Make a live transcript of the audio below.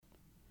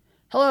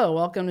Hello,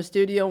 welcome to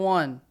Studio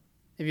One.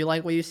 If you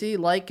like what you see,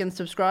 like and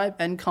subscribe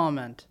and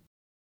comment.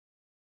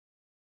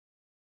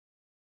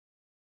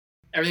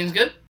 Everything's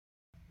good?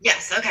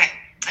 Yes, okay.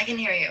 I can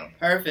hear you.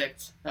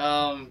 Perfect.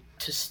 To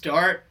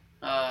start,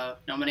 my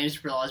name is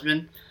Brill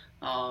Osmond.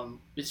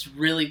 It's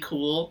really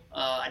cool.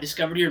 I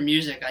discovered your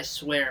music, I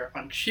swear,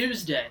 on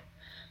Tuesday.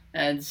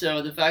 And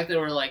so the fact that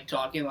we're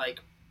talking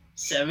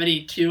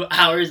 72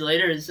 hours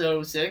later is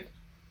so sick.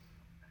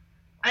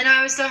 I know,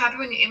 I was so happy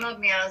when you emailed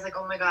me. I was like,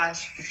 oh my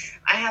gosh,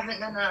 I haven't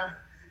done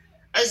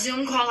a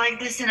Zoom call like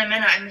this in a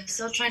minute. I'm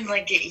still trying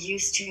to get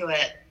used to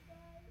it.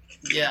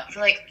 Yeah. I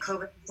feel like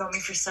COVID threw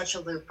me for such a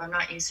loop. I'm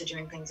not used to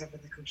doing things over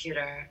the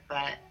computer,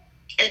 but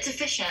it's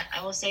efficient.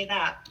 I will say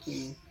that.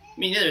 Me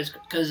neither,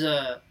 because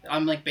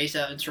I'm based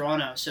out in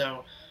Toronto,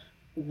 so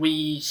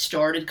we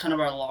started kind of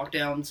our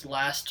lockdowns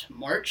last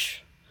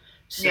March.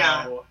 So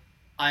Yeah.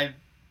 I've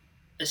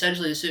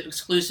essentially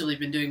exclusively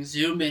been doing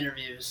Zoom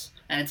interviews,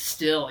 and it's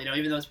still,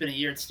 even though it's been a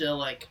year, it's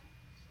still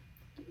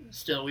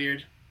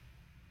weird.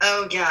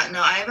 Oh yeah,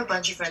 no, I have a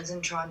bunch of friends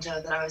in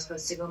Toronto that I was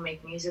supposed to go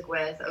make music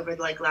with over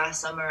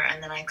last summer,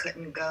 and then I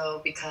couldn't go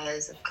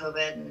because of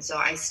COVID, and so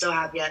I still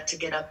have yet to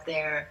get up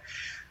there.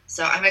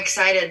 So I'm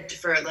excited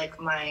for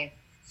my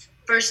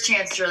first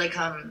chance to really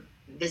come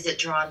visit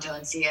Toronto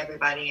and see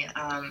everybody.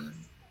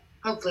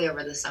 Hopefully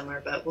over the summer,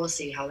 but we'll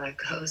see how that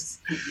goes.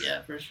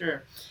 Yeah, for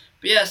sure.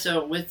 But yeah,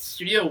 so with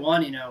Studio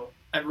One,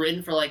 I've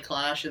written for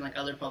Clash and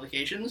other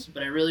publications,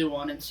 but I really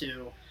wanted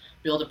to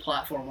build a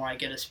platform where I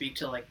get to speak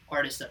to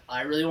artists that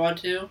I really want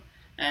to,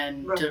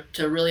 and Right.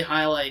 to really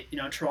highlight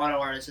Toronto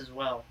artists as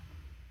well.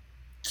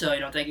 So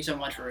thank you so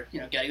much for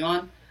getting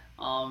on.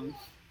 Um,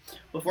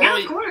 before Yeah,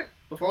 of we course.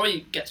 before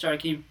we get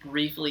started, can you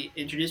briefly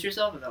introduce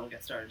yourself, and then we'll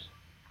get started?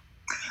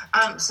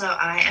 So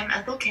I am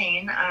Ethel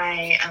Kane.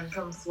 I am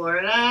from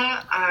Florida.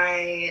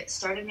 I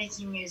started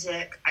making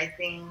music, I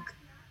think,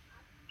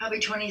 probably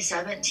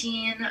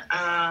 2017.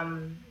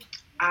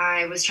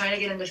 I was trying to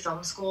get into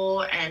film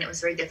school, and it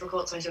was very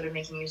difficult, so I started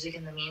making music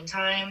in the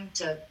meantime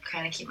to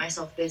kind of keep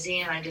myself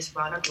busy, and I just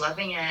wound up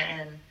loving it,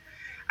 and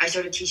I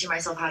started teaching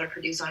myself how to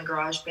produce on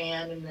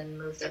GarageBand, and then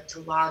moved up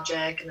to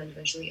Logic, and then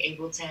eventually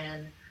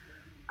Ableton.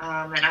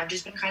 And I've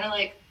just been kind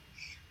of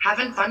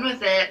having fun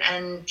with it,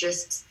 and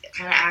just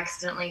kind of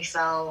accidentally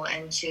fell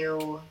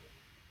into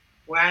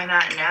where I'm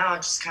at now.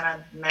 Just kind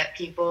of met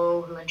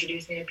people who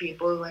introduced me to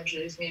people who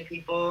introduced me to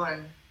people,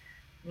 and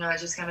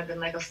it's just kind of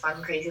been a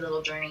fun, crazy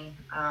little journey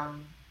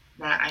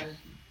that I'm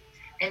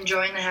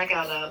enjoying the heck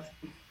out of.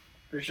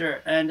 For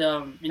sure. And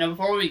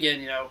before we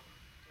begin,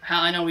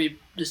 how I know we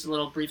just a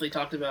little briefly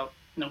talked about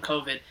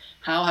COVID.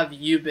 How have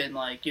you been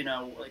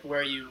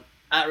where are you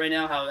at right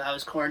now? How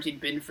has quarantine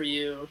been for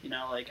you?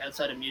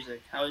 Outside of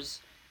music, how has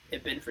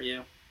it been for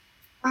you?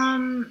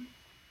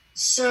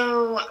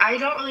 So I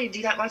don't really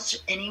do that much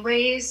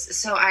anyways.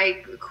 So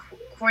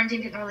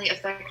quarantine didn't really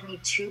affect me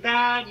too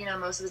bad.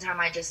 Most of the time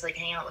I just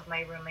hang out with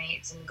my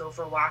roommates and go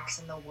for walks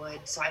in the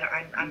woods. So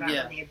I'm not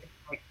really a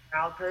big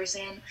crowd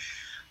person.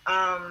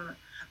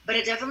 But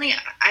it definitely,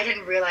 I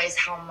didn't realize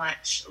how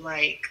much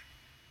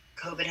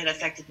COVID had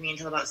affected me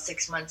until about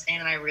 6 months in,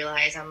 and I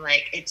realized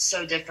it's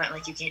so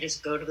different. You can't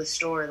just go to the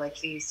store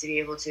like you used to be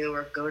able to,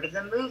 or go to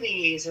the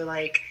movies, or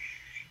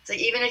it's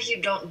even if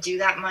you don't do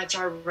that much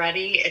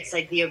already, it's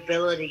the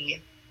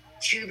ability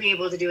to be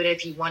able to do it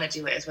if you want to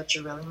do it is what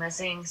you're really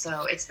missing.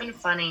 So it's been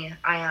funny.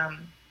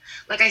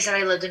 Like I said,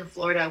 I lived in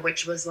Florida,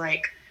 which was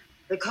the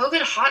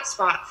COVID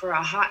hotspot for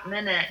a hot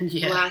minute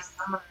last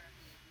summer.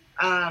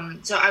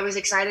 So I was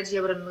excited to be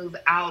able to move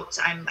out.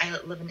 I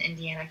live in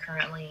Indiana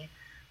currently.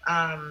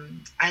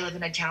 I live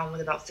in a town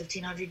with about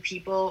 1,500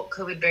 people.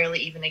 COVID barely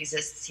even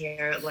exists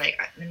here,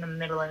 in the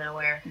middle of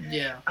nowhere.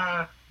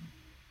 Yeah.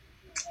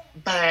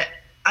 But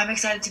I'm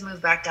excited to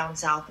move back down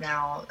south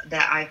now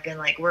that I've been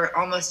we're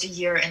almost a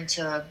year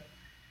into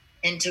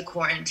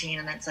quarantine,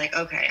 and it's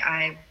okay,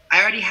 I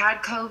already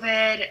had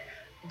COVID,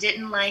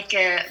 didn't like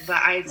it,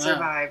 but I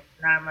survived.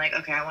 Wow. And I'm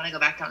okay, I want to go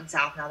back down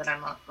south now that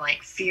I'm not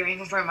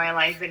fearing for my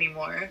life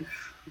anymore.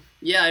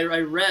 Yeah, I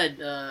read,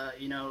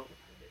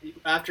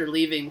 after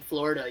leaving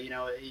Florida,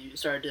 you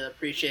started to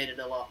appreciate it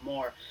a lot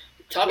more.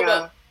 Talk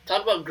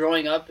about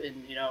growing up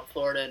in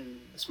Florida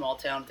and the small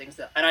town things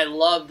and I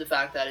love the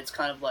fact that it's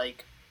kind of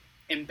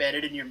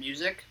embedded in your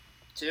music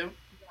too.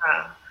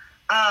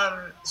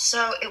 Yeah.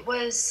 So it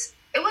was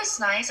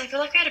nice. I feel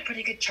like I had a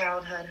pretty good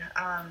childhood.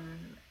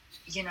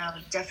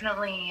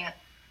 Definitely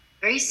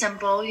very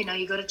simple.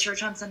 You go to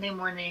church on Sunday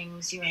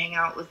mornings, you hang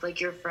out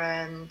with your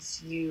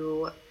friends,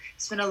 you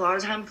spend a lot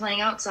of time playing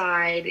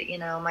outside.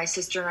 My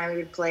sister and I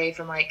would play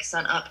from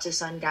sun up to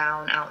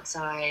sundown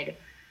outside,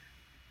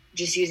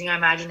 just using our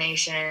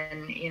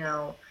imagination.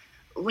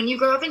 When you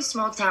grow up in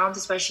small towns,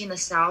 especially in the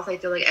South, I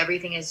feel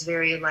everything is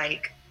very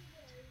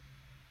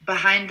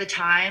behind the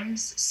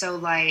times. So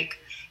I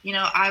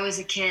was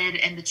a kid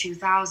in the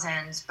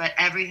 2000s, but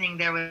everything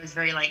there was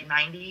very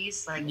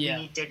 90s.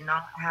 We did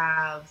not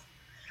have,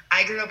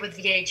 I grew up with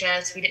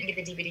VHS. We didn't get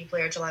the DVD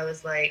player till I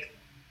was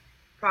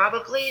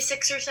probably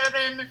 6 or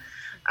 7.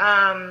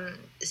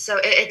 So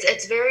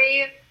it's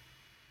very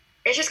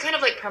it's just kind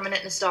of like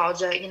permanent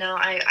nostalgia. You know,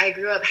 I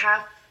grew up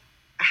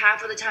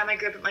half of the time I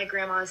grew up at my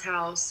grandma's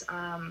house.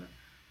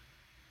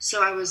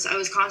 So I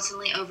was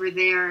constantly over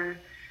there,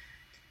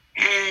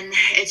 and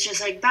it's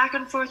just like back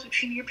and forth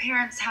between your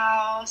parents'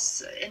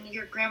 house and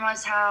your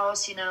grandma's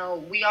house. You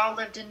know, we all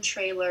lived in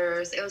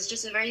trailers. It was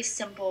just a very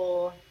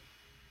simple,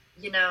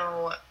 you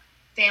know,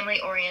 family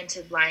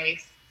oriented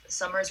life.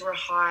 Summers were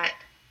hot,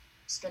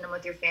 spend them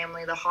with your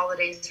family. The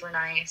holidays were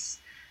nice.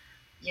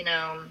 You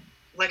know,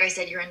 like I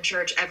said, you're in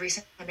church every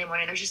Sunday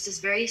morning. There's just this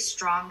very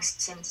strong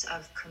sense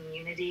of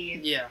community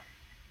Yeah.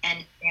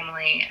 and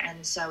family,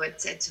 and so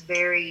it's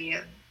very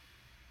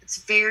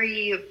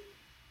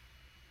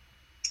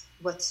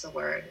what's the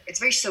word? It's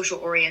very social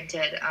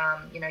oriented.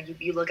 You know,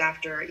 you look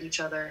after each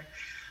other.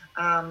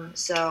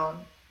 So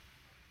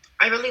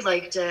I really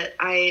liked it.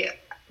 I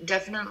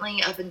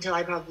definitely up until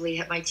I probably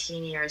hit my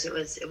teen years, it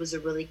was a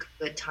really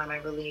good time. I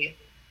really,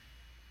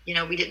 you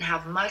know, we didn't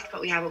have much,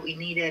 but we had what we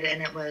needed,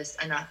 and it was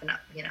enough. Enough,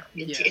 you know,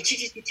 it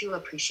teaches you to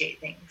appreciate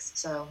things.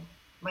 So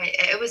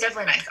it was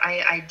definitely nice.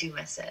 I do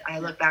miss it. I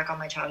look back on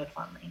my childhood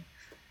fondly.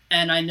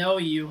 And I know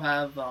you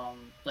have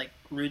like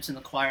roots in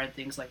the choir and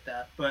things like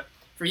that, but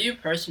for you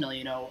personally,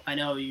 you know, I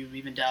know you've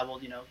even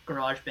dabbled, you know,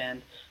 garage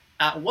band.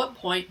 At what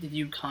point did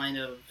you kind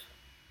of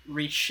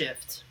reach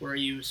shift where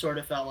you sort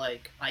of felt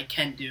like I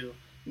can do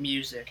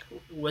music?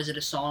 Was it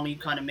a song you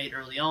kind of made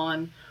early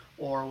on,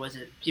 or was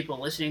it people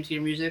listening to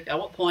your music? At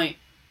what point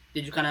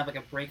did you kind of have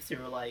like a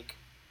breakthrough, like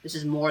this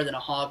is more than a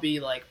hobby,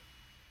 like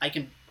I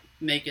can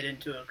make it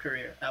into a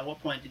career? At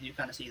what point did you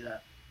kind of see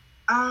that?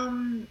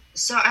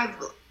 So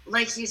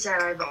like you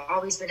said, I've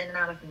always been in and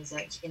out of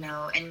music, you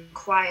know, in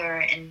choir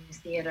and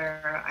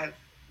theater.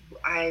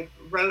 I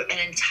wrote an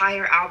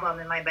entire album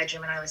in my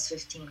bedroom when I was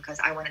 15 because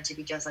I wanted to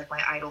be just like my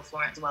idol,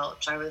 Florence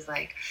Welch. I wrote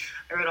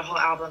a whole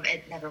album.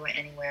 It never went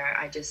anywhere.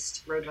 I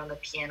just wrote it on the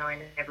piano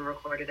and never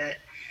recorded it.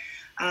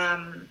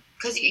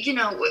 Because, you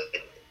know,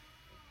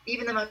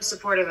 even the most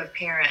supportive of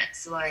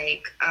parents,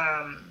 like,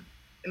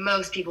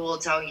 most people will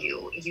tell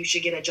you, you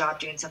should get a job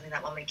doing something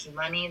that will make you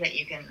money, that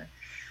you can,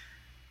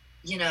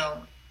 you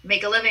know,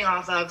 make a living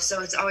off of.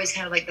 So it's always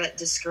kind of like that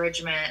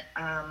discouragement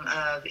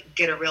of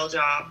get a real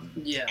job.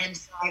 Yeah. And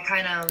so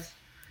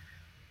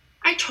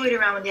I toyed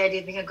around with the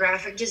idea of being a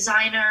graphic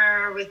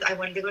designer. I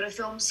wanted to go to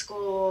film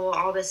school,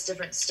 all this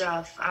different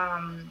stuff.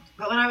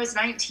 But when I was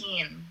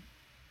 19,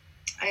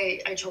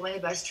 I told my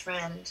best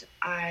friend,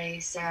 I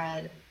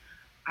said,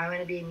 I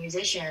want to be a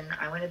musician.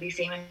 I want to be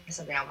famous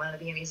someday. I want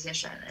to be a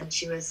musician. And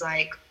she was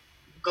like,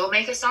 go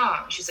make a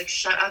song. She's like,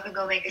 shut up and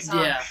go make a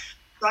song. Yeah.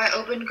 So I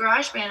opened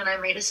GarageBand and I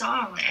made a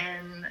song,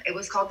 and it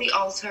was called The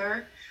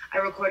Altar. I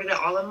recorded it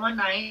all in one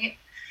night.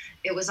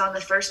 It was on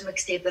the first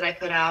mixtape that I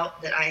put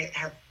out that I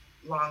have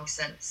long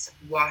since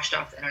washed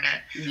off the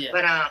internet. Yeah.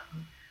 But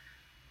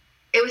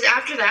it was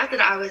after that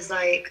I was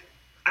like,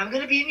 I'm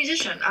going to be a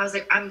musician. I was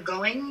like, I'm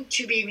going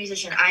to be a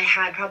musician. I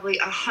had probably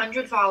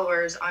 100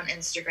 followers on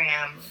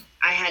Instagram.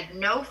 I had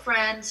no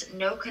friends,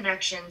 no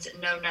connections,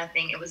 no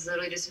nothing. It was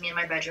literally just me in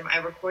my bedroom. I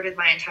recorded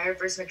my entire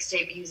first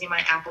mixtape using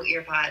my Apple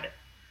EarPod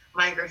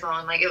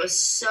microphone. Like, it was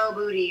so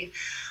booty.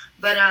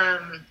 But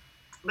I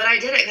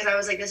did it because I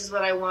was like, this is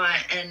what I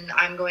want, and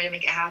I'm going to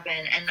make it happen.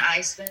 And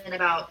I spent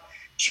about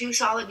 2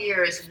 solid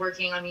years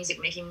working on music,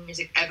 making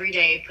music every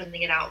day,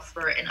 putting it out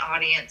for an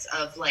audience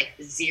of like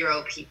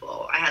 0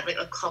 people. I had like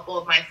a couple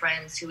of my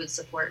friends who would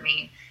support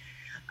me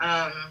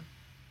and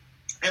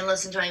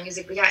listen to my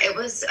music. But yeah, it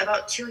was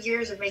about 2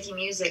 years of making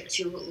music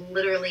to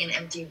literally an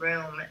empty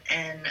room.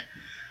 And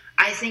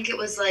I think it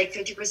was like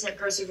 50%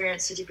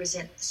 perseverance,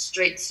 50%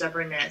 straight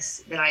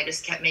stubbornness that I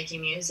just kept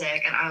making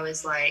music. And I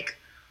was like,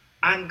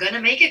 I'm going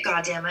to make it,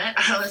 goddammit.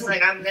 I was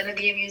like, I'm going to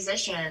be a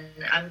musician.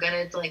 I'm going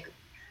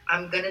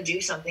to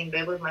do something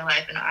big with my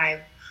life. And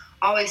I've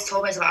always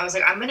told myself, I was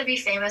like, I'm going to be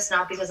famous,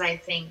 not because I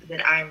think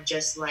that I'm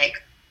just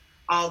like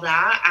all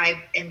that.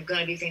 I am going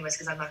to be famous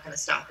because I'm not going to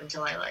stop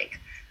until I like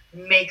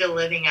make a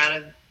living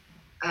out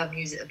of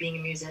music, being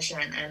a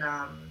musician.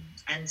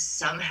 And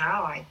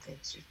somehow I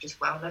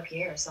just wound up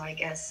here. So I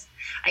guess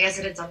I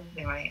did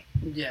something right.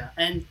 Yeah.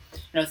 And, you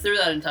know, through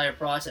that entire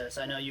process,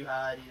 I know you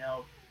had, you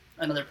know,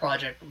 another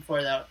project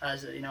before that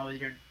as, you know, with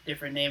your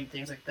different name,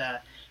 things like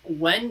that.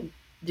 When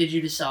did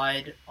you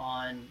decide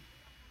on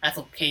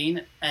Ethel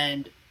Cain,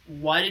 and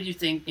why did you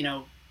think, you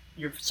know,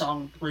 your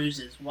song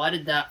Bruises, why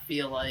did that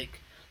feel like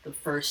the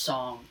first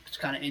song to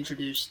kind of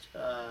introduced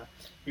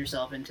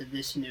yourself into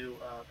this new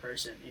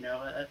person? You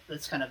know,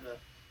 that's kind of a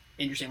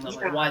interesting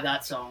level. Yeah. Why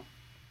that song?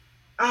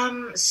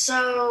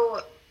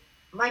 So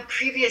my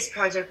previous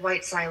project,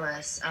 White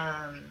Silas,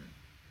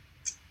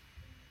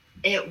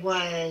 it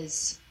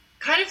was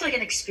kind of like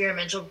an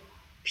experimental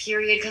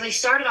period because I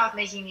started off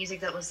making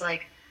music that was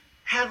like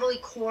heavily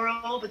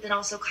choral, but then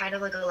also kind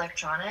of like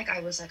electronic.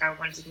 I was like, I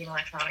wanted to be an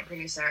electronic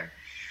producer,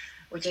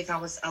 which I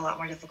found was a lot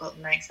more difficult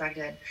than I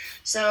expected.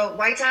 So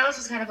White Silas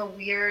was kind of a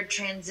weird,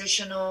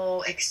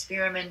 transitional,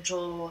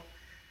 experimental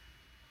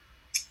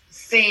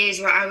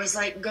phase where I was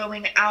like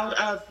going out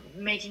of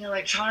making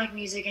electronic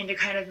music into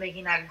kind of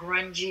making that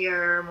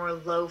grungier, more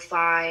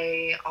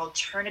lo-fi,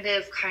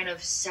 alternative kind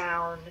of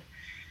sound.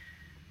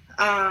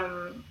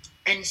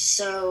 And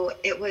so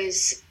it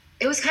was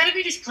kind of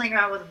me just playing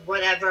around with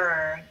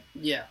whatever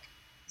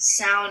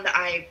sound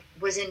I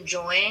was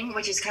enjoying,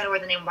 which is kind of where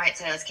the name White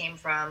Silas came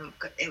from.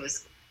 It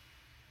was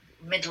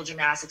mental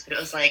gymnastics, but it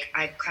was like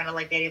I kind of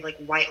like the idea of like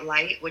white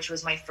light, which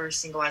was my first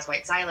single as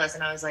White Silas,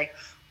 and I was like,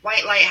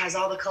 white light has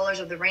all the colors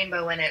of the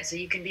rainbow in it, so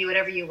you can be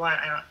whatever you want.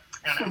 I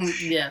don't know.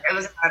 It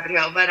was a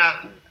video,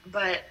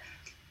 but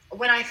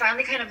when I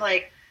finally kind of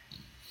like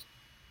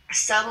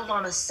settled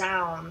on a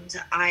sound,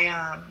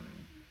 I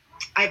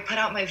put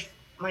out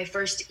my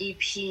first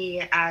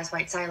EP as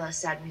White Silas,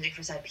 Sad Music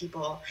for Sad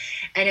People,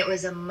 and it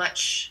was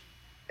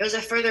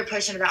a further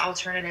push into that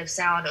alternative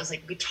sound. It was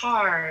like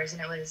guitars,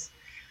 and it was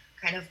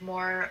kind of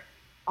more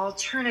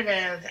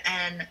alternative.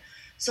 And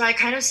so I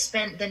kind of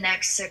spent the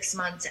next 6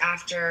 months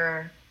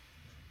after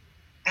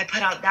I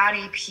put out that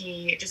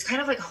EP just kind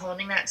of like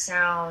honing that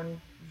sound,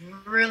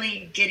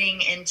 really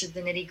getting into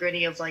the nitty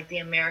gritty of like the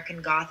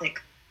American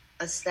Gothic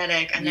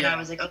aesthetic. And then I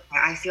was like, okay,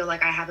 I feel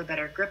like I have a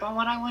better grip on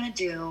what I want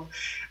to do.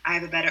 I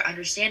have a better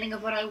understanding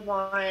of what I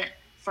want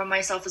from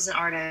myself as an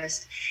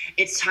artist.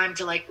 It's time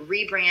to like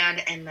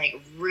rebrand and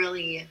like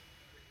really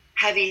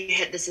heavy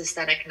hit this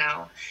aesthetic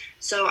now.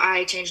 So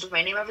I changed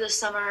my name over the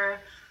summer,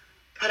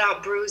 put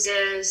out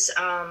Bruises.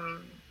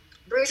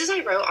 Bruises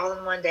I wrote all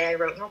in one day. I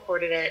wrote and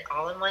recorded it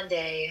all in one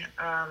day.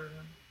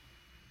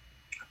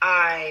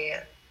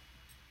 I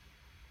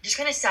just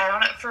kind of sat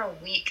on it for a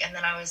week, and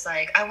then I was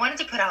like, I wanted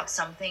to put out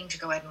something to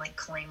go ahead and like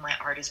claim my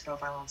artist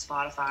profile on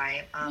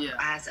Spotify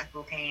as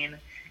Ethel Cain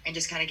and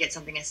just kind of get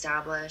something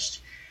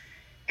established.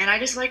 And I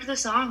just liked the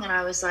song, and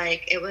I was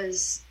like, it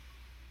was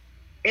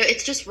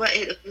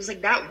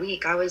like that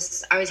week I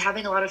was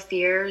having a lot of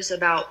fears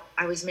about,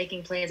 I was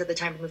making plans at the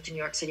time to move to New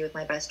York City with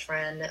my best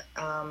friend.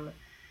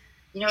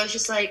 It's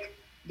just like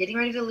getting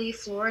ready to leave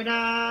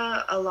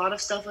Florida. A lot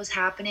of stuff was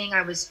happening.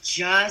 I was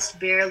just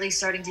barely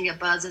starting to get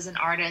buzz as an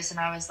artist, and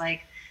I was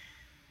like,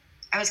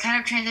 I was kind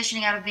of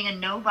transitioning out of being a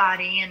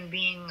nobody and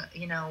being,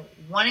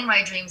 wanting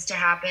my dreams to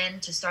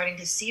happen to starting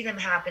to see them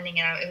happening,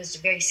 and it was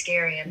very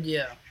scary. And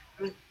it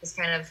was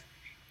kind of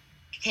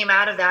came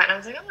out of that, and I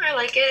was like, oh, I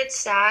like it. It's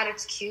sad.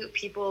 It's cute.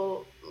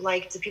 People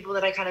liked the people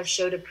that I kind of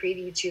showed a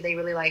preview to. They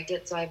really liked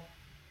it, so I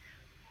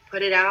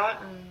put it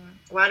out and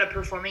wound up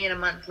performing it a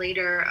month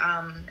later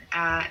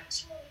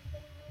at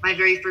my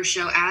very first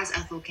show as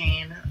Ethel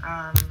Cain,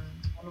 and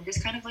it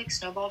just kind of like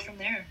snowballed from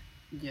there.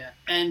 Yeah,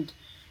 and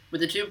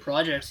with the two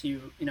projects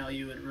you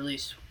would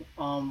release,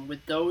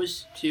 with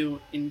those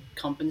two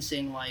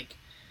encompassing like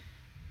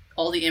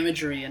all the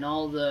imagery and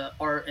all the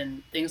art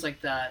and things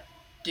like that,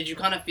 did you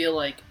kind of feel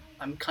like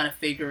I'm kind of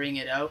figuring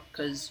it out,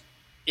 because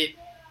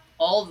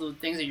all the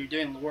things that you're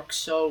doing work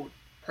so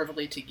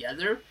perfectly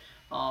together?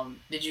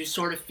 Did you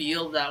sort of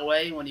feel that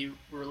way when you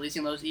were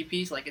releasing those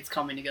EPs, like it's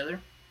coming together?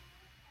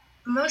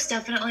 Most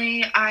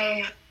definitely.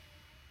 I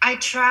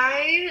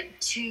try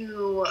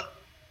to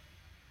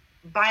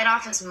bite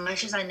off as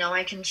much as I know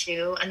I can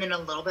chew, and then a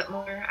little bit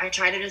more. I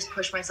try to just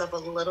push myself a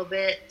little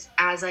bit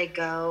as I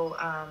go.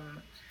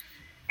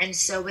 And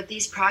so with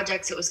these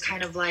projects, it was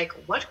kind of like,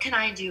 what can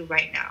I do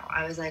right now?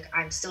 I was like,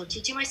 I'm still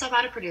teaching myself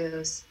how to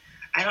produce.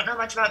 I don't know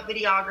much about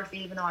videography,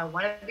 even though I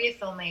want to be a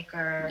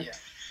filmmaker. Yeah.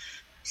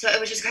 So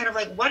it was just kind of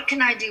like, what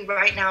can I do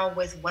right now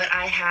with what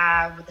I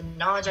have, with the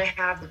knowledge I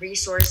have, the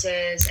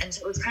resources? And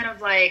so it was kind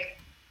of like,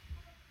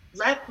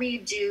 let me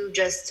do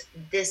just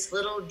this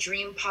little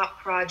dream pop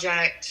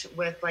project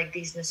with like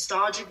these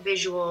nostalgic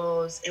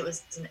visuals. It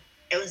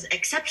was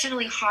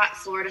exceptionally hot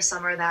Florida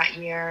summer that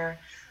year.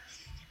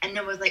 And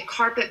then with like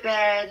Carpet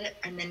Bed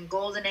and then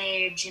Golden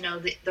Age,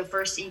 the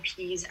first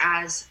EPs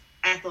as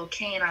Ethel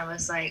Cain, I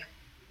was like,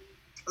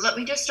 let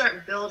me just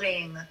start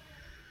building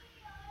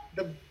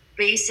the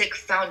basic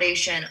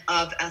foundation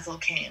of Ethel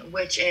Cain,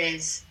 which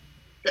is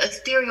the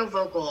ethereal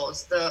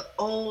vocals, the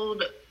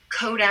old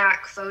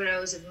Kodak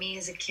photos of me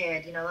as a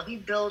kid. Let me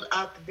build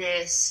up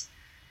this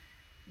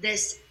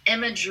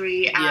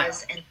imagery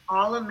as an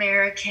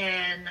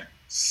all-American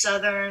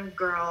Southern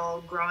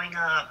girl growing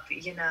up,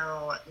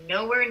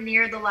 nowhere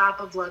near the lap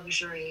of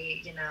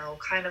luxury,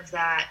 kind of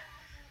that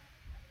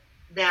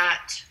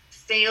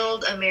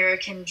failed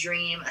American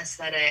dream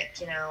aesthetic.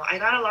 I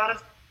got a lot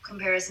of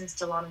comparisons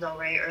to Lana Del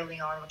Rey early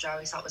on, which I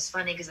always thought was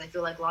funny, because I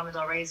feel like Lana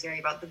Del Rey is very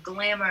about the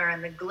glamour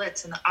and the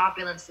glitz and the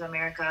opulence of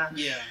America.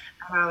 Yeah.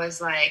 And I was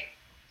like,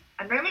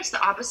 I'm very much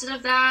the opposite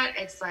of that.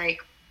 It's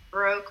like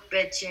broke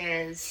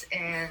bitches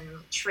and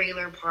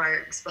trailer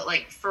parks, but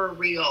like for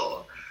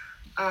real.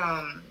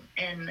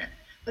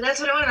 But that's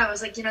what I wanted. I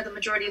was like, the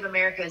majority of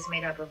America is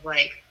made up of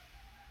like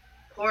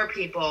poor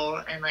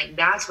people, and like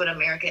that's what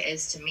America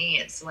is to me.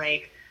 It's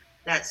like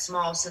that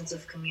small sense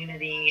of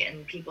community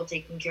and people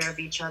taking care of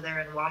each other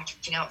and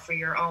watching out for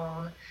your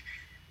own.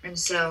 And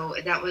so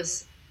that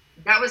was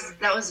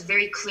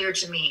very clear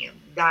to me.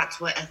 That's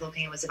what Ethel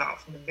Cain was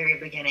about from the very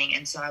beginning.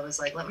 And so I was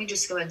like, let me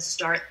just go ahead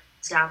and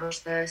establish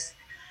this.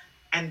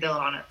 and build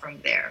on it from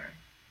there.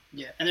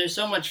 Yeah, and there's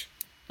so much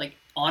like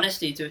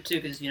honesty to it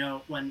too, because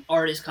when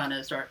artists kind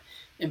of start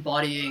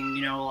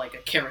embodying like a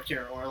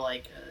character, or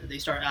like they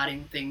start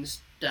adding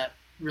things that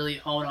really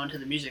hone onto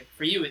the music.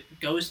 For you, it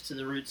goes to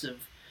the roots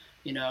of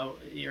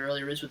your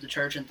early roots with the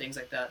church and things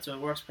like that, so it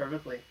works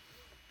perfectly.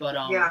 But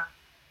Yeah.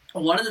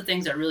 one of the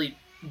things that really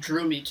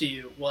drew me to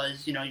you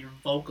was your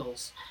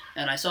vocals,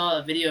 and I saw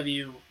a video of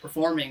you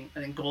performing, I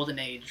think, Golden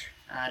Age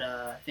at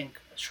I think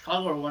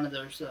Chicago, or one of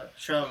those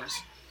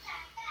shows.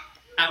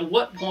 At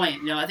what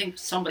point, I think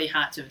somebody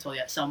had to have told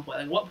you at some point.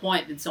 Like, what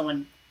point did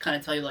someone kind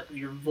of tell you, like,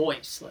 your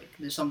voice, like,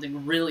 there's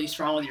something really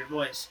strong with your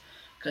voice?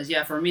 Because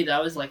yeah, for me,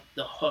 that was like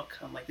the hook.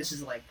 I'm like, this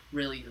is like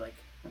really like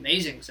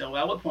amazing. So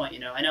at what point,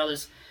 I know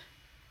there's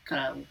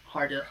kind of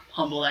hard to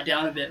humble that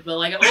down a bit, but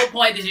like, at what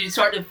point did you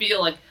start to feel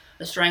like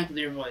a strength with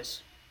your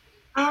voice?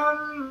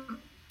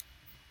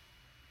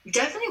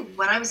 Definitely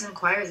when I was in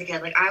choir as a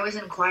kid. Like, I was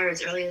in choir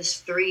as early as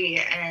 3,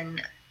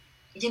 and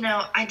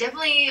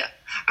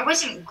I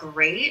wasn't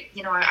great.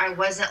 I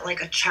wasn't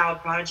like a child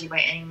prodigy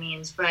by any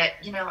means, but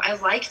I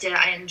liked it.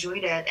 I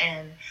enjoyed it,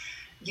 and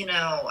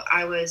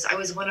I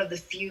was one of the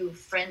few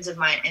friends of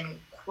mine in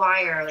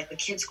choir, like the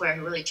kids choir,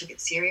 who really took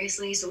it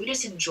seriously. So we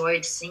just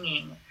enjoyed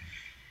singing.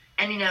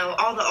 And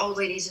all the old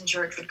ladies in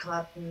church would come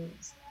up and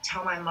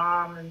tell my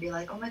mom and be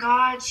like, "Oh my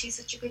God, she's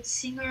such a good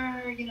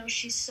singer.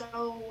 She's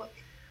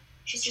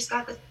just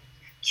got the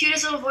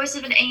cutest little voice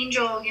of an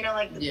angel."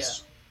 Like Yeah.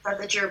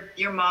 that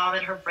your mom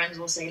and her friends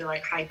will say to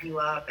like hype you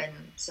up. And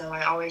so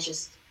I always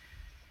just,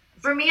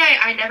 for me,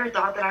 I never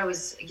thought that I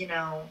was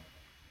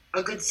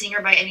a good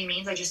singer by any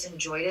means. I just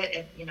enjoyed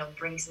it. It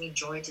brings me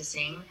joy to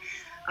sing.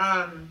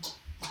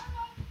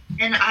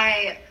 And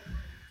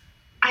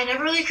I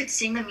never really could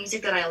sing the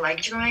music that I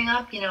liked growing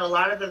up. A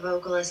lot of the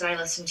vocalists that I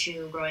listened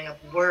to growing up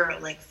were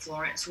like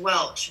Florence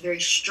Welch,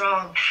 very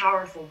strong,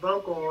 powerful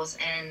vocals,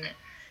 and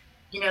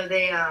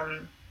they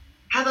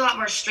have a lot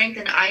more strength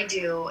than I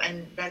do,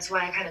 and that's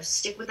why I kind of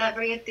stick with that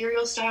very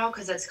ethereal style,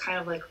 because that's kind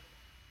of like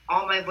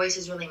all my voice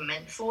is really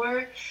meant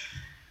for.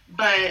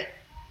 But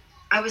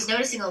I was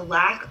noticing a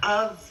lack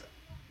of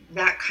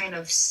that kind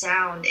of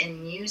sound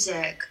in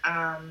music.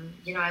 I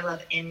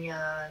love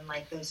Enya and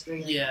like those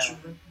very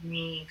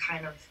dreamy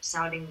kind of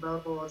sounding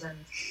vocals, and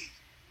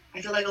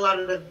I feel like a lot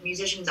of the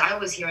musicians I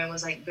was hearing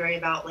was like very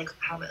about like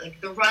how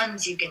like the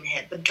runs you can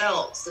hit, the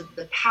belts,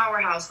 the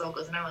powerhouse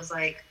vocals, and I was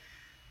like,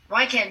 well,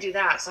 I can't do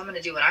that, so I'm going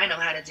to do what I know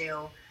how to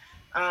do.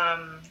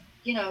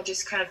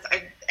 Just kind of,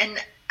 and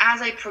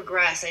as I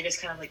progressed, I just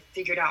kind of like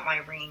figured out my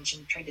range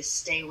and tried to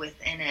stay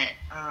within it.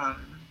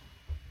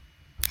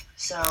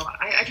 So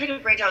I try to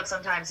break out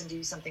sometimes and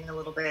do something a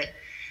little bit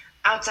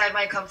outside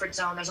my comfort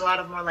zone. There's a lot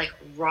of more like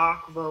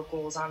rock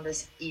vocals on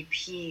this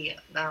EP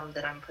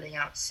that I'm putting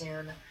out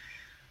soon.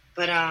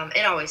 But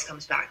it always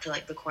comes back to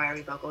like the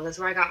choir vocal. That's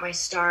where I got my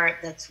start.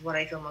 That's what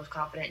I feel most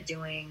confident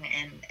doing.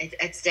 And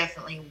it's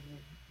definitely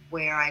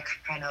where I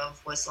kind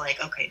of was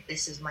like, okay,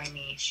 this is my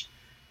niche.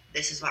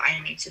 This is what I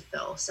need to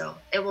fill. So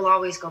it will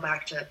always go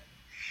back to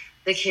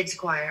the kids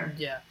choir.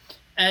 Yeah.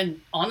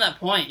 And on that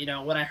point,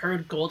 when I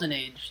heard Golden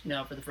Age,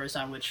 for the first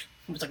time, which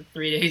was like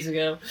 3 days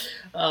ago,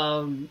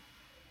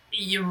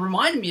 you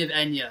reminded me of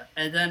Enya.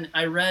 And then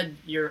I read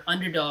your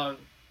underground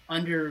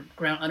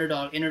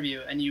underdog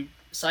interview, and you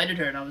cited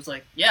her, and I was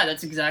like, yeah,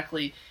 that's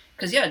exactly,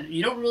 because yeah,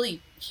 you don't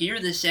really hear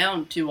this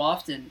sound too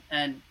often.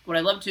 And what I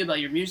love too about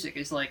your music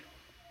is like,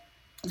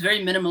 it's very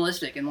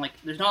minimalistic, and like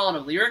there's not a lot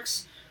of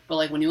lyrics, but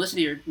like when you listen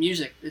to your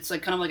music, it's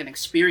like kind of like an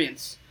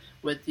experience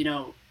with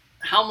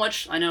how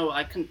much. I know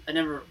I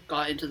never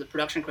got into the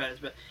production credits,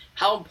 but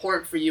how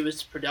important for you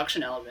is the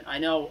production element. I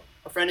know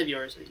a friend of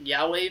yours,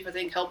 Yahweh, I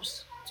think,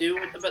 helps too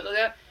with a bit of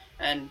that,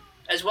 and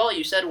as well,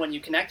 you said when you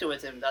connected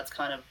with him, that's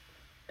kind of,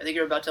 I think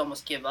you're about to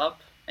almost give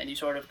up, and you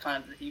sort of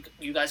kind of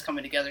you guys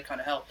coming together kind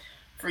of help.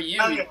 For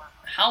you,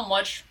 how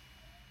much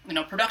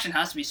production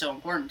has to be so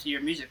important to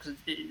your music, because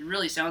it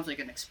really sounds like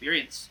an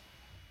experience.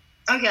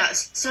 Oh yeah,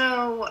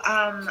 so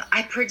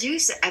I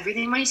produce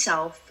everything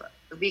myself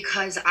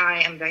because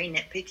I am very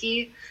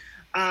nitpicky.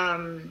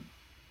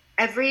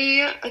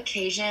 Every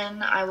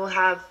occasion I will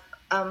have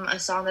a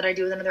song that I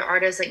do with another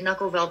artist, like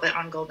Knuckle Velvet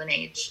on Golden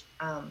Age,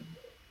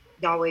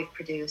 Yahweh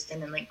produced,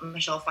 and then like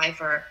Michelle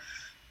Pfeiffer,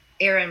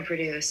 Aaron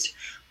produced.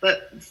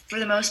 But for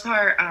the most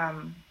part,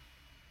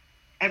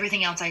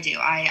 everything else I do,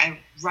 I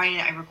write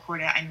it, I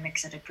record it, I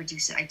mix it, I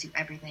produce it, I do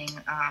everything,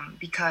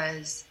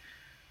 because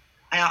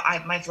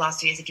my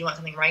philosophy is if you want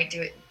something right,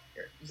 do it.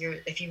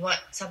 If you want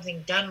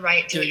something done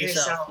right, do it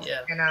yourself.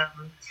 Yeah. And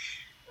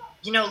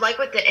like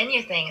with the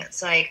Enya thing,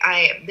 it's like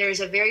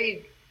there's a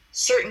very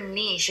certain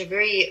niche, a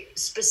very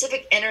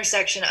specific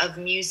intersection of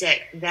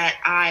music that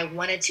I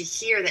wanted to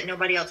hear that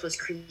nobody else was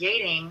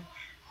creating.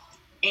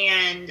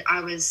 And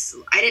I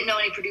didn't know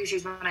any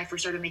producers when I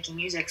first started making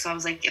music. So I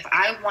was like, if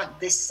I want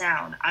this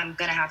sound, I'm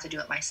going to have to do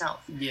it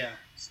myself. Yeah.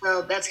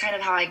 So that's kind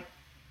of how I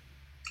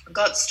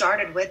got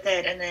started with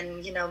it. And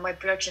then, my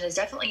production has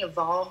definitely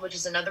evolved, which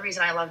is another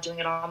reason I love doing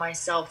it all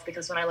myself,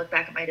 because when I look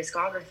back at my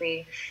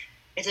discography,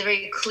 it's a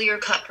very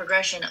clear-cut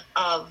progression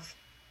of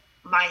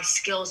my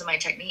skills and my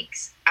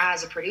techniques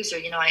as a producer.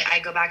 You know, I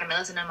go back and I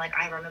listen and I'm like,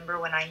 I remember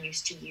when I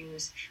used to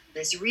use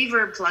this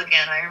reverb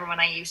plugin. I remember when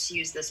I used to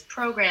use this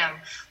program.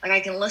 Like, I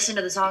can listen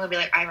to the song and be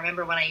like, I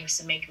remember when I used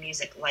to make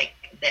music like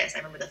this. I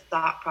remember the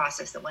thought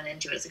process that went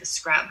into it. It's like a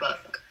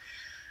scrapbook.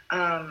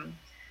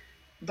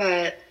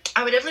 But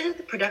I would definitely think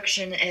the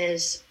production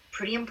is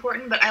pretty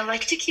important, but I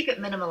like to keep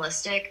it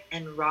minimalistic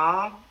and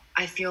raw.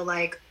 I feel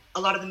like a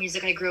lot of the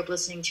music I grew up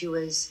listening to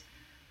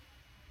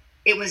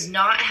it was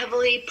not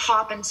heavily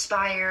pop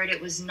inspired. It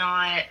was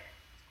not,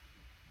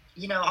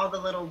 you know, all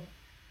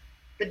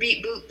the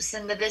beat boops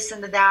and the this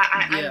and the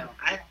that.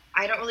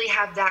 I don't really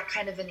have that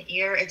kind of an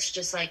ear. It's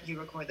just like, you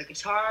record the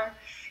guitar,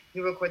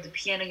 you record the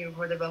piano, you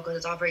record the vocals.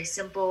 It's all very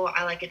simple.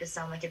 I like it to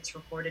sound like it's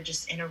recorded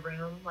just in a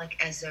room,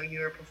 like as though you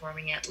were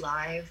performing it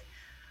live.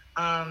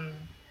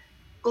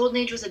 Golden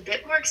Age was a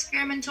bit more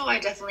experimental. I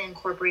definitely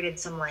incorporated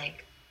some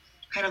like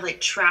kind of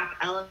like trap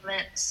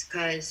elements,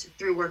 because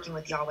through working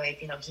with Yahweh,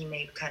 you know, he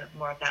made kind of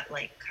more of that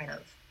like kind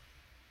of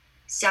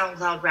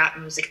SoundCloud rap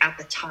music at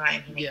the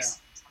time. He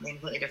makes something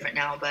completely different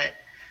now, but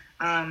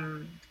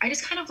I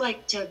just kind of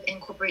like to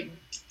incorporate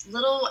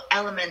little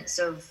elements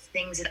of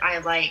things that I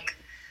like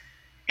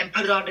and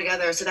put it all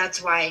together. So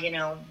that's why, you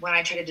know, when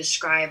I try to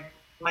describe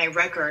my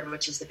record,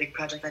 which is the big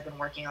project I've been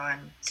working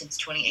on since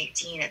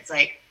 2018, it's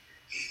like,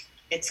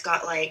 it's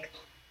got like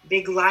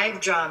big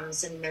live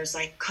drums and there's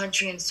like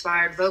country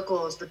inspired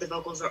vocals, but the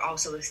vocals are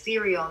also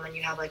ethereal. And then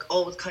you have like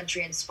old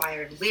country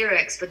inspired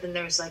lyrics, but then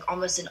there's like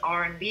almost an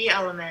R&B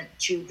element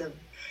to the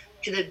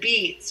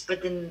beats,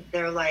 but then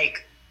they're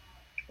like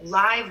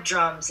live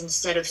drums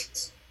instead of,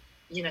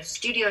 you know,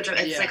 studio drum.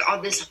 It's like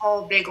all this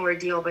whole big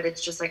ordeal, but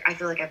it's just like, I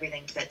feel like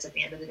everything fits at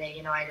the end of the day.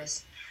 You know,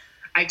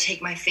 I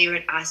take my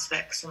favorite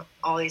aspects from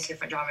all these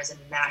different genres and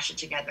mash it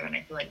together, and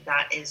I feel like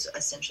that is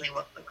essentially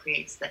what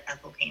creates the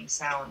Ethel Kane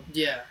sound.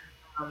 Yeah.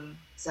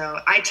 So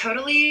I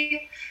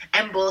totally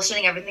am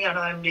bullshitting everything. I don't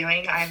know what I'm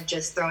doing. I'm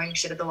just throwing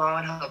shit at the wall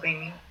and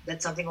hoping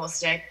that something will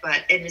stick,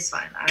 but it is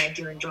fun. I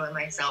do enjoy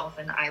myself,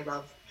 and I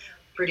love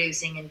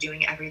producing and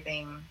doing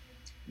everything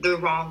the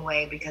wrong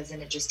way, because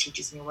then it just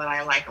teaches me what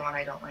I like and what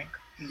I don't like.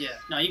 Yeah,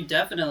 no, you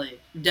definitely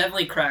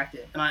cracked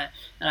it, and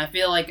I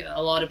feel like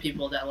a lot of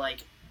people that like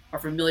are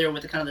familiar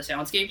with the kind of the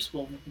soundscapes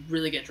will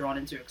really get drawn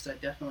into it, because I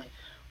definitely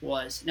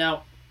was.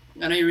 Now,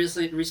 I know you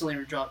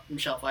recently dropped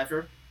Michelle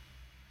Pfeiffer.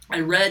 I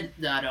read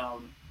that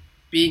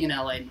being in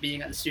LA and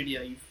being at the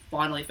studio, you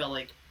finally felt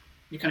like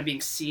you're kind of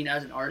being seen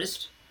as an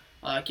artist.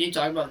 Can you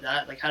talk about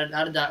that? Like, how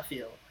did that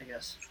feel, I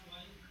guess?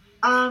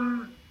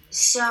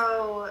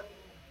 So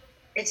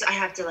I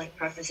have to like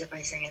preface it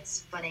by saying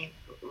it's funny.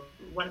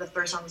 One of the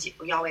first songs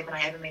Yahweh and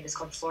I ever made is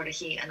called Florida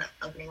Heat, and the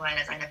opening line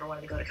is, I never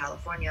wanted to go to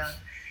California.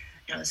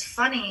 And it was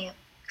funny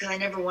because I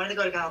never wanted to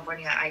go to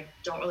California. I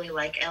don't really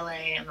like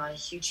LA. I'm not a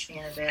huge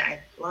fan of it. I have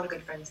a lot of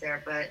good friends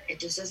there, but it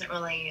just doesn't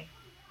really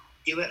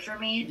do it for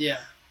me. Yeah.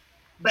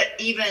 But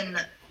even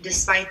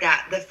despite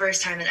that, the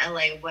first time in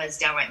LA was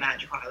downright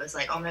magical. I was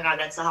like, oh my God,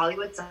 that's the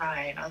Hollywood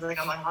sign. I was like,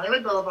 I'm on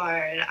Hollywood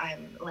Boulevard.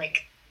 I'm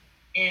like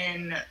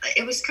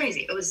it was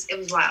crazy. It was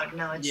wild. You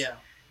know, it's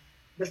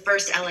the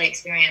first LA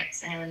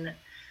experience. And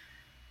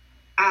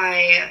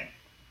I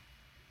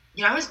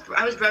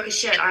was broke as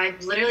shit. I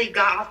literally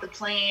got off the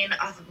plane,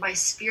 off of my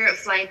Spirit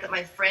flight that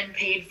my friend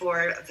paid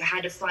for,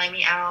 had to fly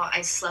me out.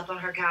 I slept on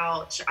her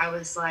couch. I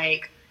was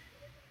like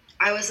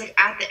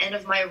at the end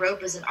of my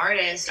rope as an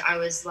artist. I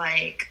was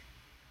like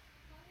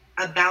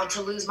about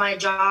to lose my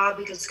job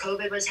because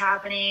COVID was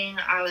happening.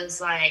 I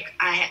was like,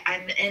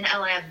 I'm in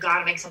LA. I've got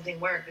to make something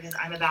work, because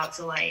I'm about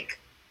to I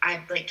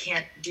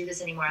can't do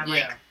this anymore. I'm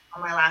like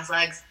on my last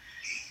legs.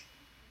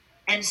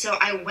 And so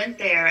I went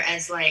there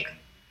as like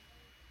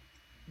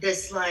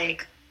this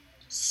like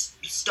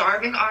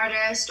starving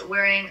artist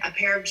wearing a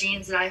pair of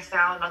jeans that I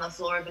found on the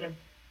floor of an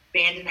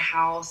abandoned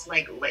house,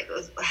 like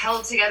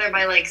held together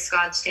by like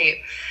Scotch tape.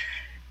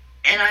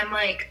 And I'm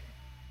like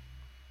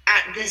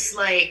at this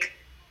like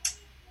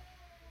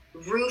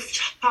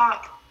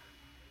rooftop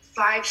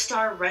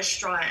 5-star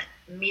restaurant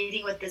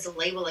meeting with this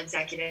label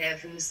executive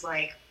who's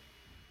like,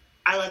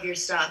 I love your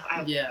stuff.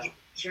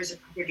 Here's a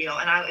good deal.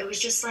 And it was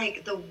just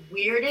like the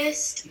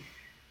weirdest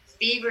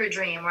fever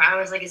dream where I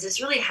was like, is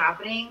this really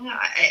happening?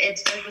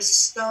 It was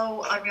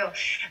so unreal.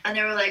 And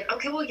they were like,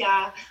 okay, well,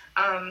 yeah,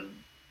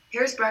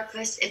 here's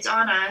breakfast. It's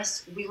on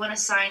us. We want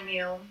to sign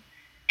you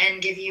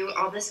and give you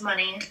all this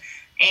money.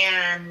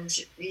 And,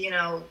 you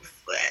know,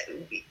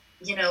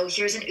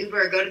 here's an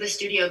Uber, go to the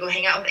studio, go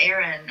hang out with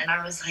Aaron. And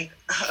I was like,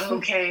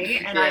 okay.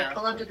 And I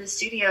pull up to the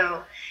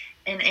studio,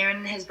 and Aaron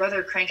and his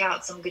brother crank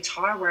out some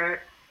guitar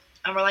work,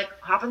 and we're like,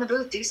 hop in the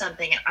booth, do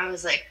something. And I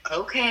was like,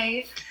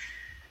 okay.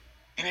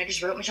 And I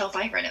just wrote Michelle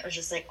Pfeiffer, and it was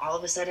just like, all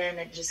of a sudden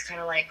it just kind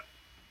of like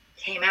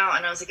came out.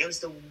 And I was like, it was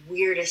the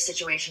weirdest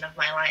situation of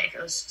my life.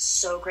 It was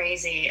so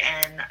crazy.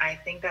 And I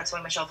think that's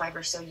why Michelle Pfeiffer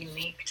is so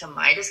unique to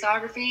my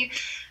discography,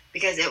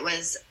 because it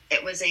was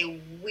a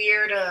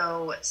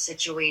weirdo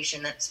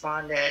situation that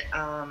spawned it.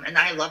 And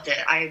I loved it.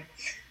 I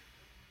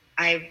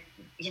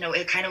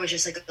it kind of was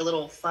just like a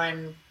little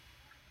fun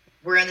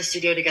we're in the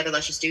studio together,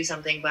 let's just do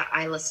something. But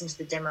I listened to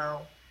the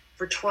demo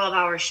for 12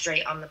 hours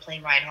straight on the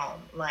plane ride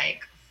home.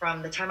 Like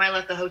from the time I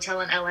left the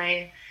hotel in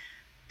LA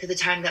to the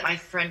time that my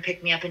friend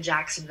picked me up in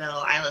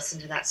Jacksonville, I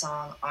listened to that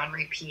song on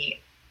repeat.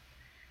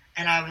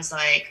 And I was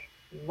like,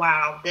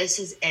 wow, this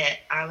is it.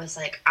 I was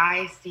like,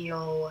 I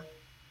feel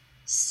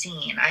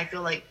seen. I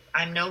feel like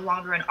I'm no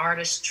longer an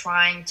artist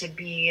trying to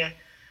be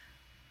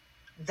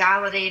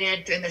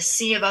validated in the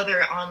sea of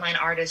other online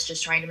artists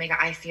just trying to make it.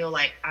 I feel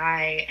like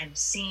I am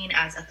seen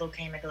as Ethel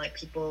Kane. I feel like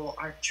people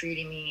are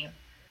treating me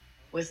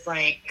with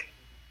like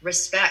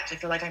respect. I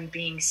feel like I'm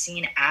being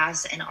seen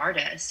as an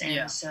artist.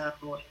 And so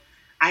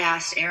I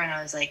asked Aaron,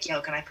 I was like, yo,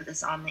 can I put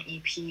this on the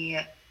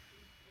EP?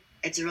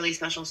 It's a really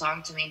special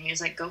song to me. And he was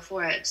like, go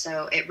for it.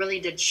 So it really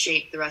did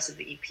shape the rest of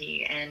the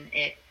EP. And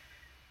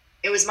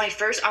it was my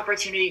first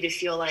opportunity to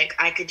feel like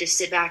I could just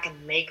sit back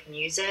and make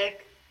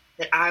music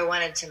that I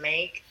wanted to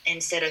make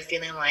instead of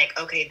feeling like,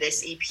 okay,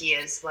 this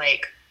EP is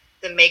like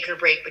the make or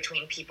break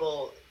between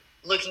people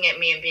looking at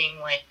me and being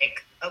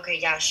like, okay,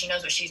 yeah, she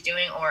knows what she's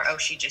doing, or, oh,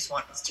 she just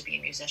wants to be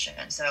a musician.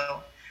 And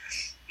so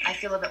I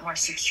feel a bit more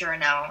secure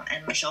now,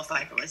 and Michelle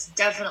Pfeiffer was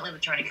definitely the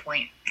turning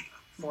point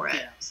for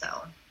it. So.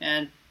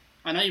 And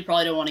I know you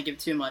probably don't want to give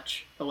too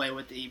much away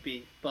with the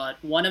EP,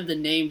 but one of the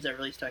names that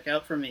really stuck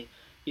out for me,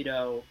 you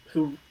know,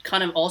 who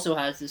kind of also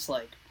has this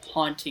like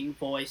haunting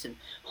voice and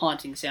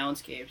haunting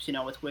soundscapes, you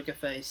know, with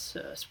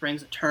Wiccaface,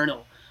 Springs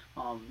Eternal,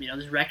 you know,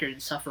 this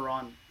record, Suffer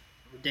On,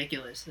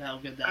 ridiculous how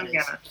good that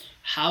is.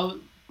 How,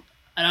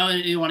 I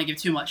don't want to give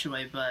too much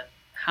away, but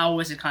how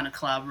was it kind of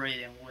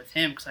collaborating with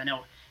him? Because I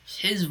know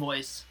his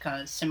voice,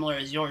 kind of similar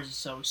as yours, is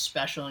so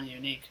special and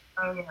unique.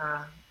 Oh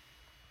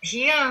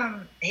yeah,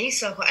 he's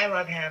so cool. I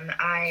love him.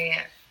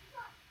 I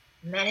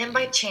met him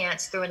by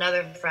chance through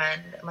another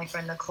friend, my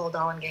friend Nicole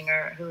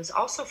Dollenganger, who's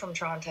also from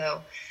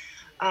Toronto.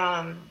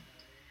 I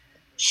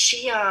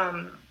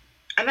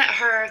met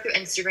her through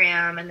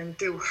Instagram, and then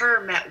through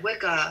her met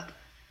Wicca,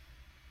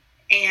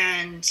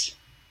 and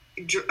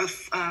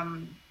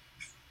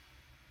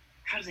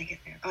how did I get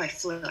there? Oh, I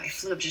flew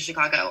up to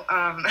Chicago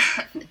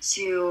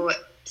to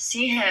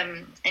see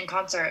him in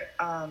concert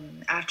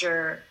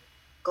after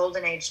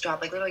Golden Age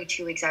dropped, like literally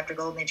 2 weeks after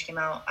Golden Age came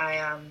out.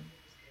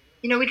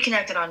 We'd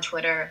connected on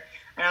Twitter,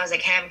 and I was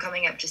like, hey, I'm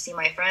coming up to see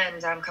my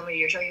friends. I'm coming to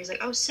your show. He was like,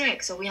 oh,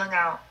 sick. So we hung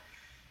out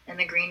in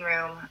the green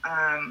room.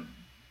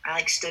 I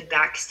like stood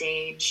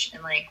backstage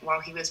and like while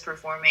he was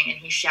performing, and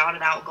he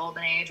shouted out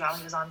Golden Age while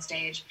he was on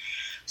stage.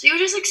 So he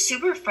was just like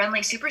super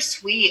friendly, super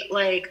sweet,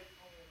 like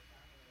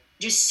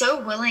just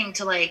so willing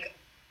to like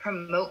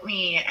promote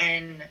me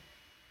and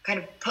kind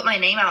of put my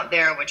name out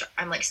there, which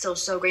I'm like still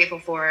so grateful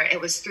for.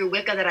 It was through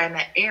Wicca that I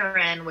met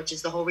Aaron, which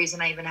is the whole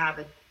reason I even have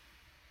a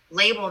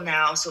label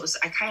now. So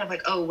I kind of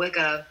like, oh,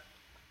 Wicca,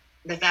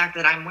 the fact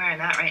that I'm wearing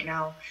that right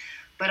now.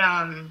 But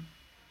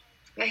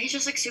yeah, he's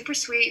just like super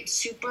sweet,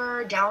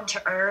 super down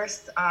to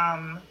earth.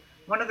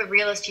 One of the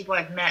realest people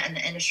I've met in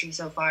the industry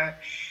so far.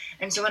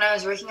 And so when I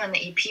was working on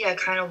the EP, I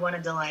kind of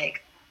wanted to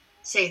like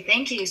say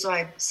thank you. So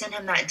I sent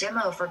him that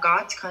demo for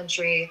God's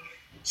Country,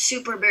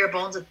 super bare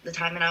bones at the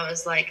time. And I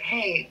was like,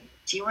 hey,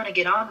 do you want to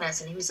get on this?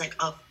 And he was like,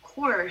 of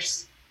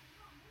course.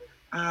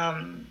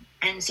 And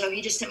so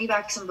he just sent me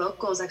back some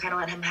vocals. I kind of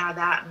let him have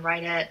that and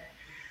write it.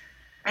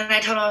 And I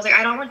told him, I was like,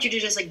 I don't want you to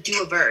just like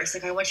do a verse.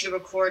 Like I want you to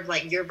record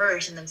like your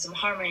verse and then some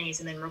harmonies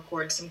and then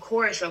record some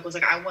chorus vocals.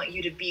 Like I want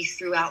you to be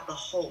throughout the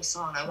whole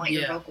song. I want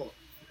your vocal.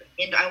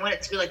 And I want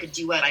it to be like a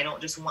duet. I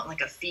don't just want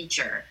like a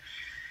feature.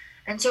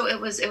 And so it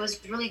was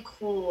really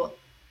cool.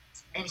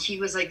 And he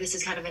was like, this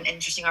is kind of an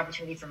interesting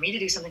opportunity for me to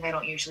do something I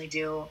don't usually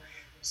do.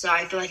 So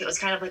I feel like it was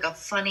kind of like a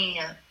funny,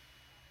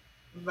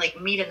 like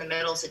meet in the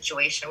middle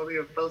situation where we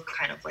were both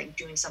kind of like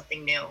doing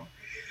something new.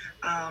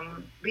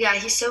 But yeah,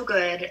 he's so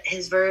good.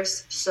 His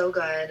verse, so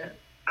good.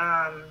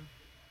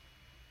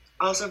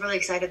 Also really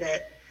excited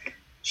that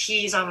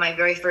he's on my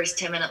very first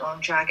 10-minute long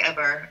track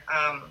ever,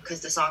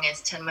 because the song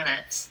is 10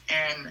 minutes.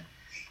 And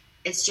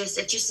it's just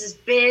this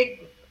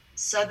big,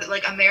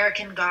 like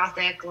American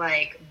Gothic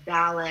like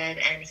ballad,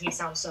 and he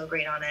sounds so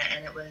great on it.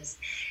 And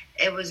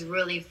it was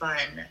really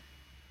fun,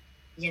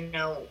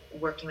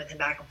 working with him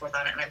back and forth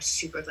on it. And I'm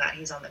super glad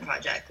he's on the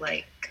project.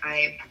 Like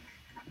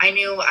I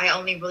knew I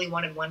only really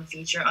wanted one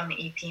feature on the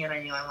EP, and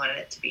I knew I wanted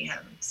it to be him.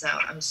 So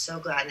I'm so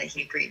glad that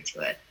he agreed to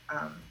it.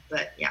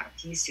 But yeah,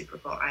 he's super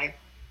cool. I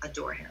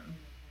adore him.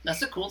 That's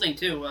the cool thing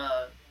too.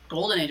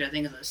 Golden Age, I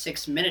think, is a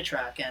 6-minute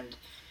track, and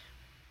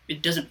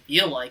it doesn't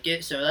feel like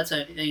it. So that's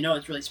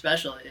it's really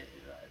special.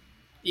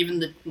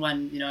 Even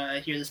when I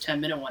hear this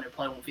 10-minute one, it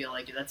probably won't feel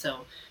like it. That's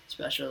how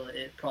special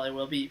it probably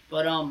will be.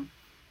 But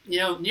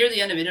near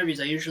the end of interviews,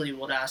 I usually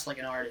will ask like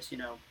an artist,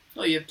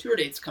 oh, you have tour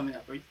dates coming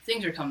up, or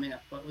things are coming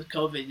up. But with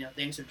COVID,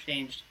 things have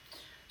changed.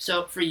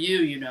 So for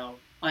you,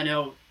 I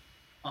know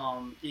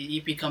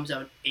the EP comes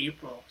out in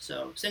April.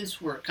 So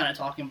since we're kind of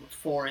talking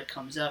before it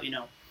comes out,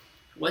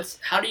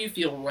 how do you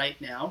feel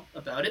right now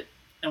about it?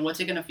 And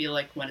what's it going to feel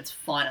like when it's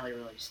finally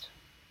released?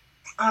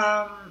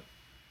 I'm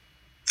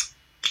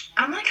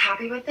like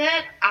happy with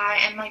it. I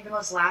am like the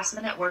most last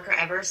minute worker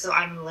ever. So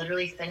I'm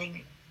literally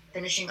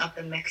finishing up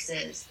the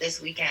mixes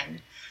this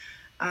weekend.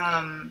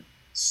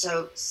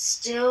 So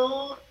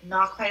still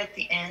not quite at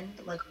the end,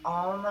 like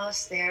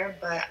almost there,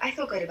 but I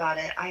feel good about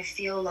it. I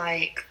feel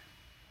like,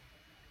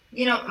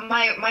 you know,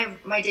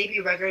 my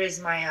debut record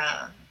is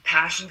my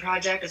passion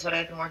project, is what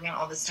I've been working on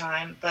all this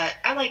time. But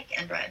I like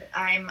Inbred.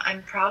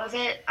 I'm proud of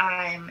it.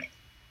 I'm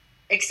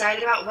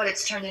excited about what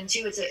it's turned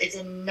into. It's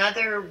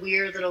another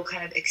weird little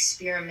kind of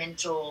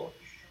experimental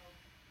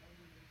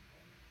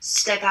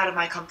step out of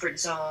my comfort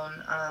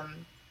zone,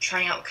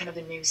 trying out kind of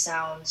a new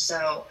sound.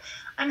 So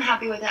I'm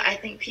happy with it. I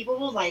think people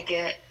will like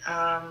it.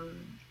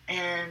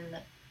 And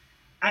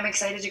I'm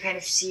excited to kind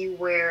of see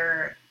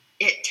where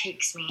it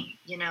takes me,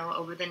 you know,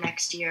 over the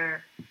next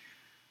year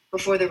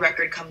before the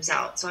record comes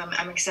out. So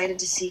I'm excited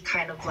to see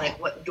kind of like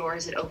what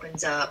doors it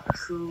opens up,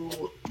 who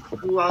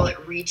all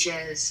it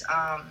reaches.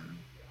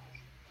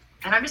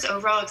 And I'm just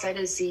overall excited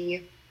to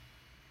see,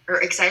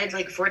 or excited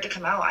like for it to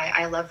come out.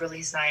 I love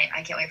release night.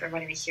 I can't wait for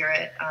everybody to hear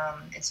it.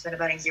 It's been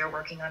about a year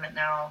working on it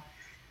now,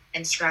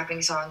 and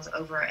scrapping songs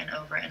over and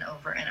over and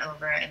over and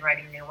over and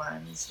writing new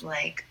ones.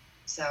 Like,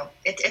 so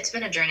it's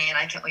been a journey, and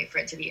I can't wait for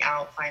it to be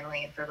out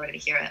finally and for everybody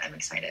to hear it. I'm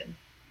excited.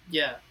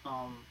 Yeah.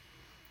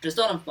 Just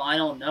on a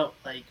final note,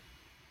 like,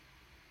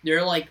 there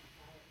are like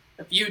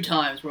a few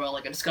times where I'll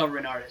like discover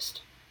an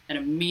artist, and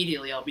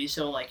immediately I'll be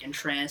so like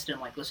entranced in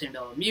like listening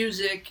to all the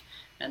music,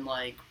 and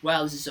like,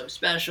 wow, this is so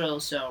special.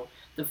 So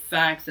the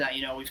fact that,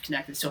 you know, we've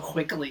connected so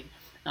quickly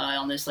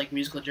on this like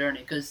musical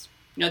journey, because,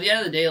 you know, at the end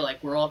of the day,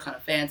 like, we're all kind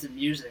of fans of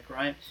music,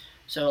 right?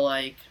 So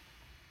like,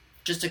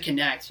 just to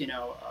connect, you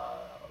know,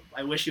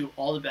 I wish you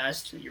all the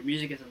best. Your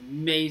music is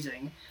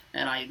amazing,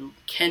 and I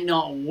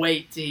cannot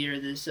wait to hear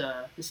this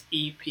this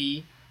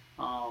EP.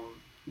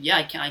 Yeah,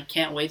 I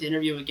can't wait to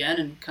interview again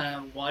and kind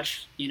of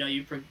watch, you know,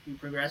 you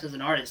progress as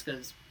an artist,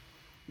 because,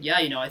 yeah,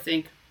 you know, I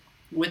think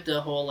with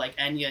the whole like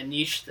Enya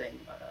niche thing,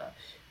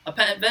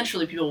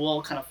 eventually people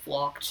will kind of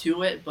flock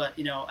to it, but,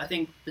 you know, I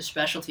think the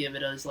specialty of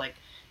it is like,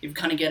 if you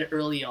kind of get it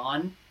early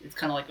on, it's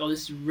kind of like, oh,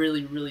 this is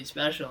really, really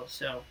special.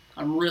 So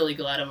I'm really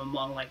glad I'm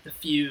among like the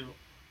few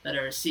that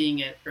are seeing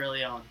it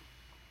early on.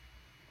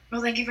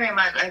 Well, thank you very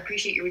much. I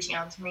appreciate you reaching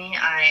out to me.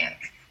 I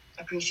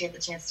appreciate the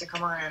chance to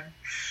come on and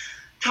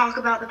talk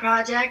about the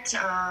project.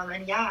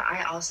 And yeah,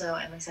 I also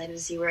am excited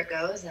to see where it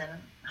goes, and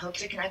hope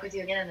to connect with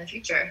you again in the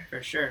future.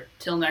 For sure.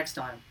 Till next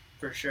time.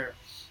 For sure.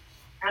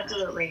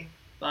 Absolutely.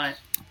 Bye.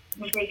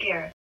 You take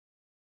care.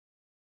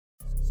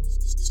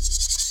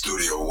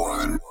 Studio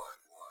One.